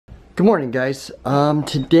Good morning, guys.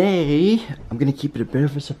 Today I'm gonna keep it a bit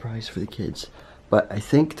of a surprise for the kids, but I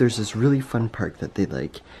think there's this really fun park that they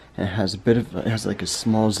like, and it has like a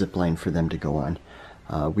small zip line for them to go on.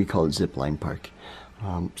 We call it Zip Line Park.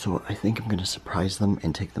 So I think I'm gonna surprise them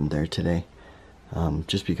and take them there today,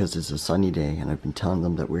 just because it's a sunny day, and I've been telling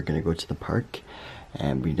them that we're gonna go to the park,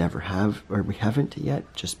 and we haven't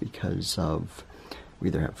yet, just because of we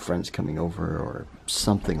either have friends coming over or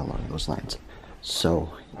something along those lines.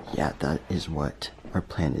 So yeah, that is what our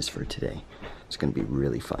plan is for today. It's gonna be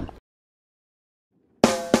really fun. I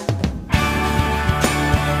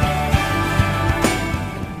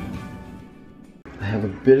have a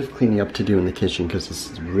bit of cleaning up to do in the kitchen because this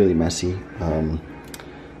is really messy.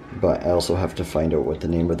 But I also have to find out what the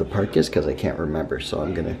name of the park is because I can't remember. So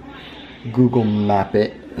I'm gonna Google map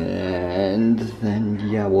it, and then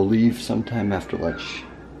yeah, we'll leave sometime after lunch.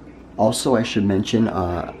 Also, I should mention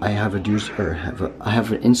I have a Doozer, I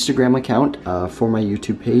have an Instagram account for my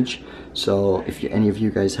YouTube page. So if any of you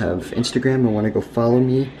guys have Instagram and want to go follow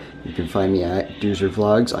me, you can find me at Doozer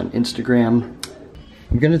Vlogs on Instagram.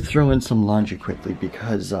 I'm gonna throw in some laundry quickly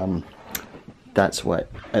because that's what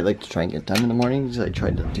I like to try and get done in the mornings. I try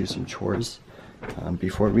to do some chores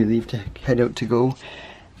before we leave to head out to go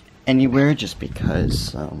anywhere, just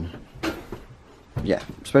because yeah,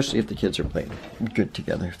 especially if the kids are playing good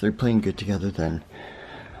together. If they're playing good together, then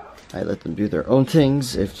I let them do their own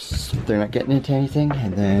things if they're not getting into anything,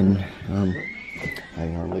 and then I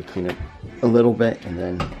normally clean up a little bit and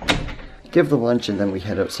then give the lunch, and then we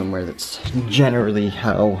head out somewhere. That's generally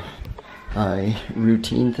how I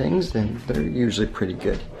routine things, and they're usually pretty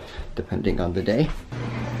good depending on the day.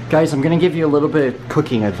 Guys, I'm gonna give you a little bit of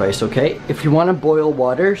cooking advice, okay? If you wanna boil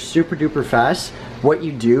water super duper fast, what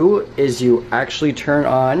you do is you actually turn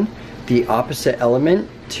on the opposite element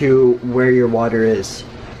to where your water is.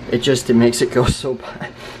 It makes it go so,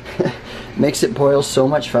 makes it boil so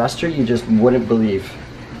much faster, you just wouldn't believe.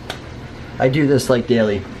 I do this like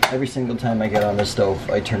daily. Every single time I get on the stove,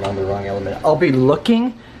 I turn on the wrong element. I'll be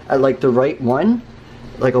looking at like the right one,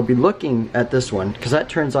 like I'll be looking at this one, because that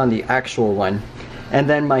turns on the actual one. And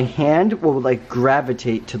then my hand will like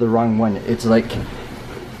gravitate to the wrong one. It's like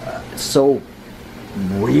so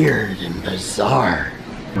weird and bizarre.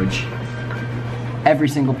 Which every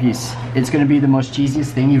single piece. It's gonna be the most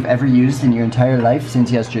cheesiest thing you've ever used in your entire life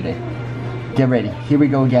since yesterday. Get ready. Here we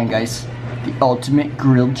go again, guys. The ultimate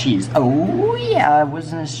grilled cheese. Oh yeah, it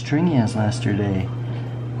wasn't as stringy as yesterday.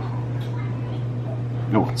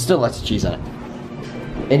 No, still lots of cheese on it.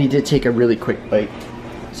 And he did take a really quick bite,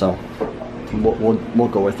 so we'll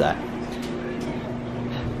go with that.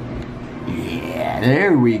 Yeah,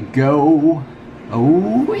 there we go.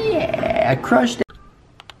 Oh yeah, crushed it.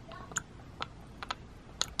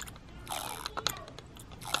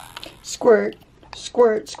 Squirt,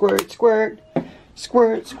 squirt, squirt, squirt,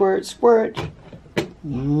 squirt, squirt, squirt.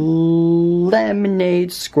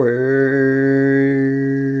 Lemonade squirt.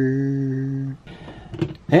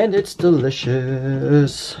 And it's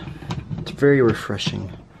delicious. It's very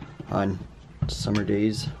refreshing on summer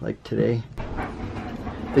days like today.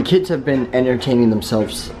 The kids have been entertaining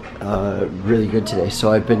themselves really good today,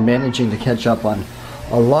 so I've been managing to catch up on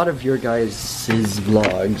a lot of your guys'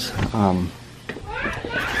 vlogs,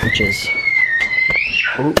 which is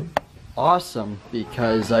awesome,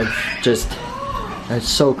 because it's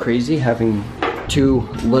so crazy having two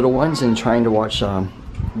little ones and trying to watch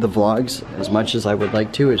the vlogs as much as I would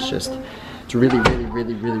like to. It's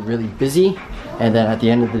really busy, and then at the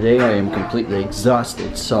end of the day I am completely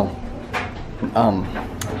exhausted. So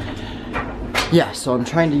yeah, so I'm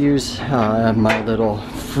trying to use my little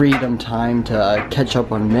freedom time to catch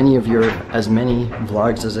up on as many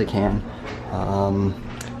vlogs as I can,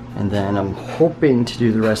 and then I'm hoping to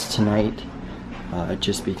do the rest tonight,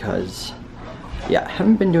 just because yeah, I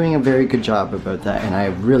haven't been doing a very good job about that, and I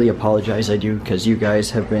really apologize. I do, because you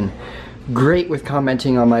guys have been great with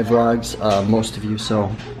commenting on my vlogs, most of you.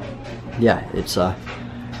 So yeah, so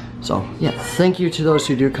yeah, thank you to those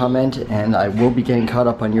who do comment, and I will be getting caught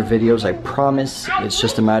up on your videos, I promise. It's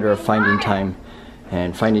just a matter of finding time,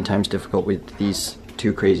 and finding time's difficult with these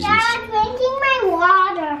two crazies. Dad, I'm drinking my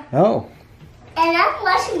water. Oh. And I'm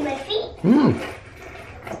washing my feet.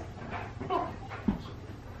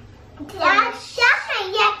 Dad, that's my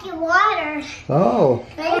yucky water. Oh.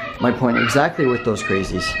 My point exactly with those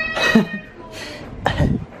crazies.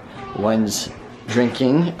 One's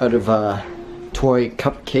drinking out of a toy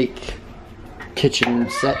cupcake kitchen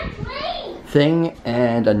set thing,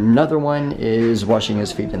 and another one is washing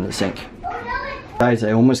his feet in the sink. Guys,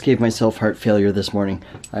 I almost gave myself heart failure this morning.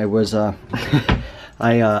 I was I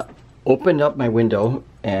opened up my window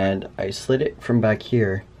and I slid it from back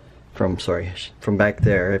here from back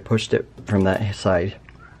there. I pushed it from that side.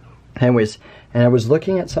 Anyways, and I was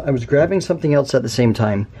looking at, I was grabbing something else at the same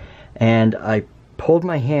time, and I pulled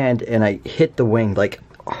my hand and I hit the wing like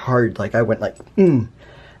hard, like I went like,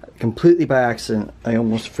 completely by accident. I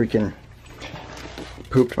almost freaking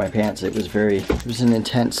pooped my pants. It was an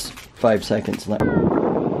intense 5 seconds. It's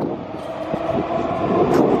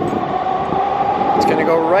gonna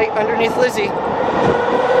go right underneath Lizzie.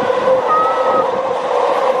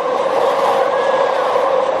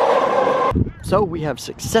 So we have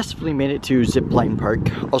successfully made it to Zipline Park,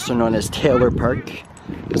 also known as Taylor Park,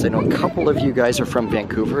 because I know a couple of you guys are from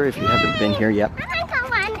Vancouver if you haven't been here yet.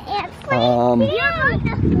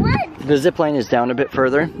 The zip line is down a bit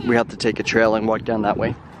further. We have to take a trail and walk down that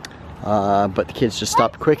way. But the kids just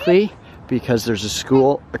stopped quickly because there's a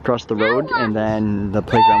school across the road, and then the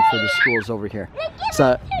playground for the school is over here. It's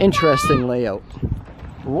an interesting layout.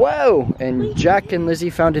 Whoa! And Jack and Lizzie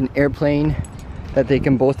found an airplane that they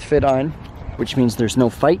can both fit on, which means there's no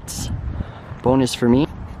fights. Bonus for me.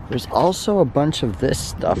 There's also a bunch of this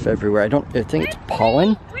stuff everywhere. I think it's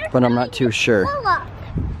pollen, but I'm not too sure.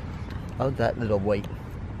 Oh, that little white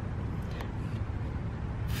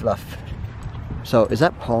fluff. So is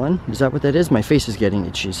that pollen? Is that what that is? My face is getting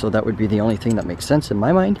itchy, so that would be the only thing that makes sense in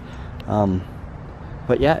my mind.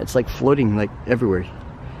 But yeah, it's like floating like everywhere.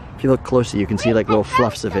 If you look closely, you can see like little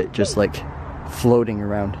fluffs of it just like floating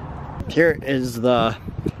around. Here is the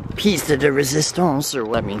piece de resistance, or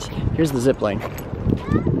what that means. Here's the zip line.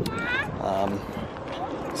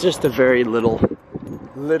 It's just a very little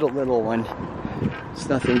one. It's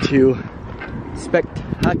nothing too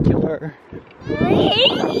spectacular.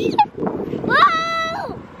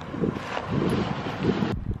 Whoa!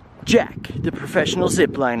 Jack, the professional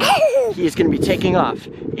zipliner. He is going to be taking off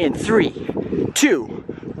in 3, 2,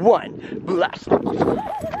 1, blast!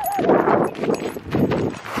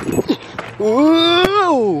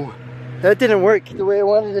 Whoa! That didn't work the way I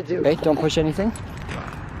wanted it to. Okay, don't push anything.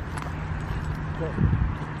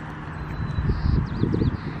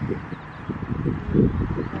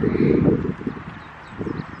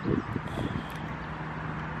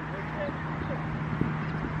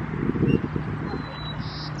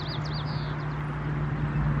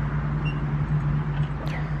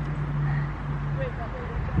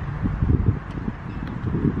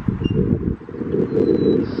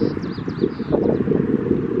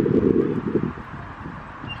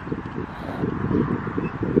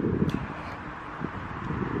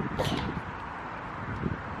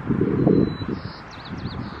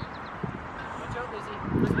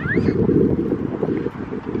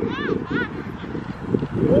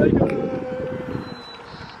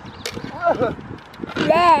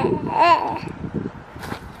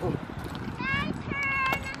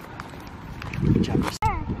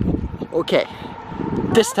 Okay,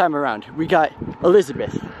 this time around we got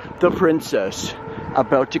Elizabeth, the princess,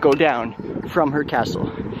 about to go down from her castle.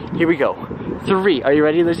 Here we go. 3. Are you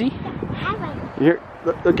ready, Lizzie? Here,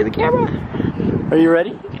 look at the camera. Are you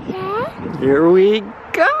ready? Yeah. Here we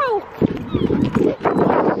go.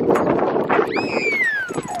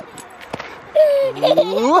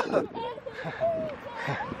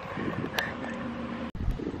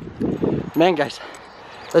 Man, guys,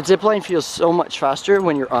 that zip line feels so much faster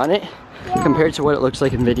when you're on it compared to what it looks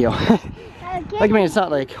like in video. Like, I mean, it's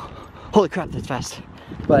not like, holy crap, that's fast.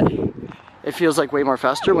 But it feels like way more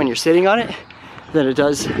faster when you're sitting on it than it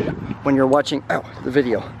does when you're watching the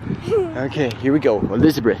video. Okay, here we go.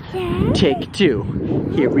 Elizabeth, take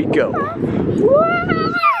 2. Here we go.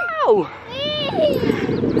 Wow!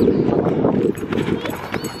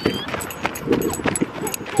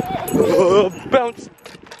 Bounce!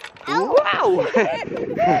 Wow!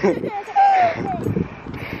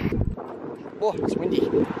 Oh, it's windy.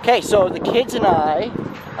 Okay, so the kids and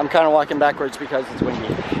I'm kind of walking backwards because it's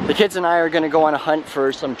windy. The kids and I are going to go on a hunt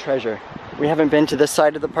for some treasure. We haven't been to this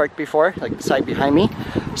side of the park before, like the side behind me.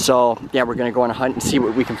 So yeah, we're going to go on a hunt and see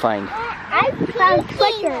what we can find. I found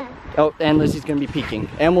treasure. Oh, and Lizzie's going to be peeking.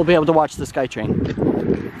 And we'll be able to watch the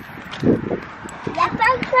SkyTrain. I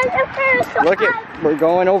found treasure first. So Look it, we're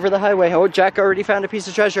going over the highway. Oh, Jack already found a piece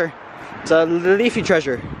of treasure. It's a leafy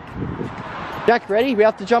treasure. Jack, ready? We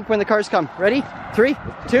have to jump when the cars come. Ready? 3,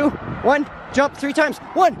 2, 1, jump 3 times.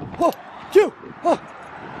 1, 2,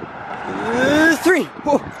 3.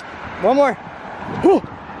 One more.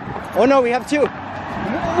 Oh no, we have 2.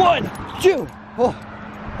 1, 2. Oh,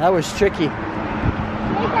 that was tricky.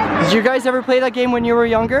 Did you guys ever play that game when you were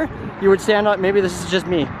younger? You would stand on, maybe this is just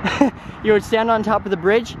me. You would stand on top of the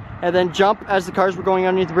bridge and then jump as the cars were going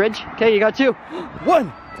underneath the bridge. Okay, you got 2.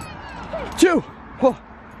 1, 2. Oh,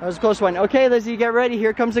 that was a close one. Okay, Lizzie, get ready.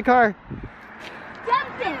 Here comes the car.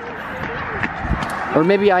 Jump Or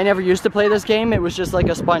maybe I never used to play this game. It was just like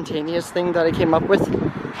a spontaneous thing that I came up with.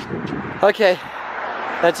 Okay,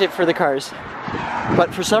 that's it for the cars.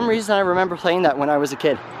 But for some reason I remember playing that when I was a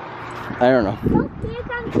kid. I don't know. Oh, here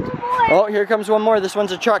comes one more. Oh, here comes one more. This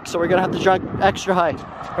one's a truck, so we're gonna have to jump extra high.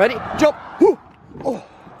 Ready? Jump! Woo! Oh,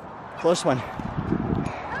 close one.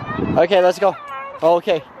 Okay, let's go. Oh,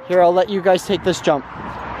 okay, here, I'll let you guys take this jump.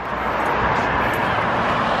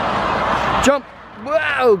 Jump!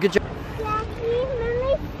 Wow, good job.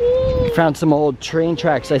 We found some old train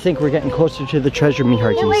tracks. I think we're getting closer to the treasure, me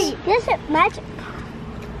hearties. Wait, this is magic.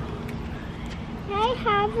 Can I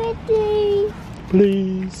have it, please?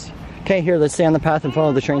 Please. Okay, here, let's stay on the path and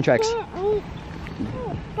follow the train tracks.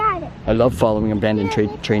 Got it. I love following abandoned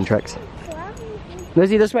train tracks.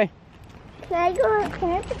 Lizzie, this way. Can I go? Can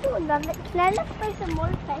I do another? Can I look for some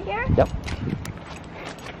more treasure? Yep.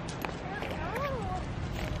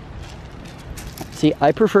 See,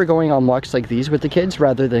 I prefer going on walks like these with the kids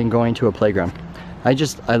rather than going to a playground. I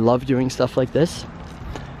love doing stuff like this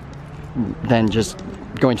than just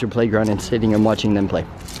going to a playground and sitting and watching them play.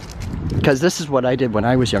 Because this is what I did when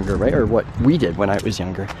I was younger, right? Or what we did when I was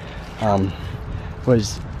younger.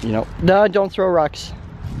 Was, you know, no, don't throw rocks.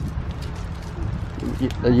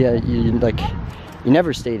 You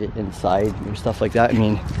never stayed inside or stuff like that. I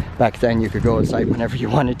mean, back then you could go outside whenever you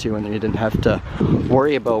wanted to and you didn't have to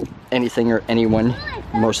worry about anything or anyone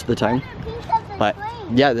most of the time. But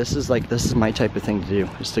yeah, this is my type of thing to do,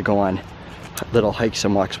 is to go on little hikes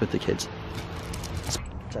and walks with the kids.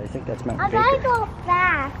 So I think that's Mount Baker. I gotta go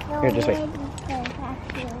fast. Here, just wait.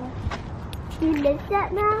 You live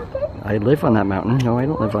that mountain? I live on that mountain. No, I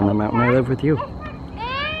don't live on that mountain. I live with you.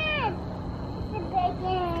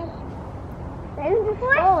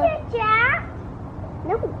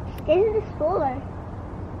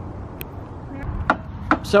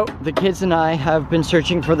 So the kids and I have been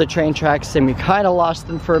searching for the train tracks and we kind of lost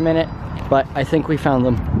them for a minute, but I think we found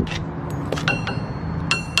them.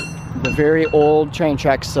 The very old train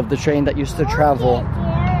tracks of the train that used to travel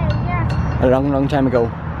a long time ago.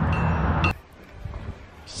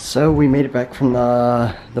 So we made it back from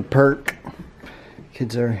the park.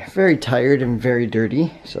 Kids are very tired and very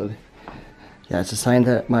dirty, so yeah, it's a sign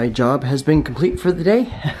that my job has been complete for the day.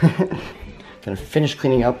 Gonna finish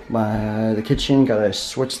cleaning up the kitchen, gotta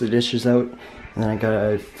switch the dishes out, and then I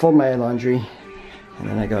gotta fold my laundry, and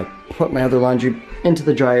then I gotta put my other laundry into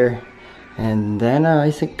the dryer, and then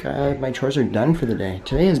I think my chores are done for the day.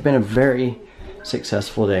 Today has been a very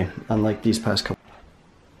successful day, unlike these past couple.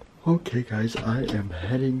 Okay guys, I am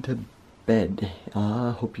heading to bed.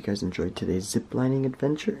 Hope you guys enjoyed today's ziplining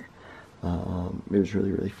adventure. It was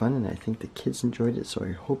really fun, and I think the kids enjoyed it, so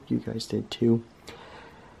I hope you guys did too.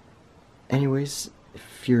 Anyways,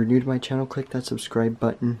 if you're new to my channel, click that subscribe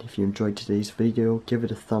button. If you enjoyed today's video, give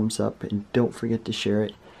it a thumbs up and don't forget to share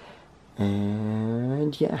it.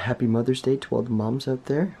 And yeah, happy Mother's Day to all the moms out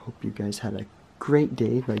there. Hope you guys had a great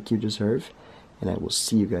day like you deserve, and I will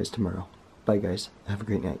see you guys tomorrow. Bye guys, have a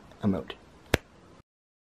great night. I'm out.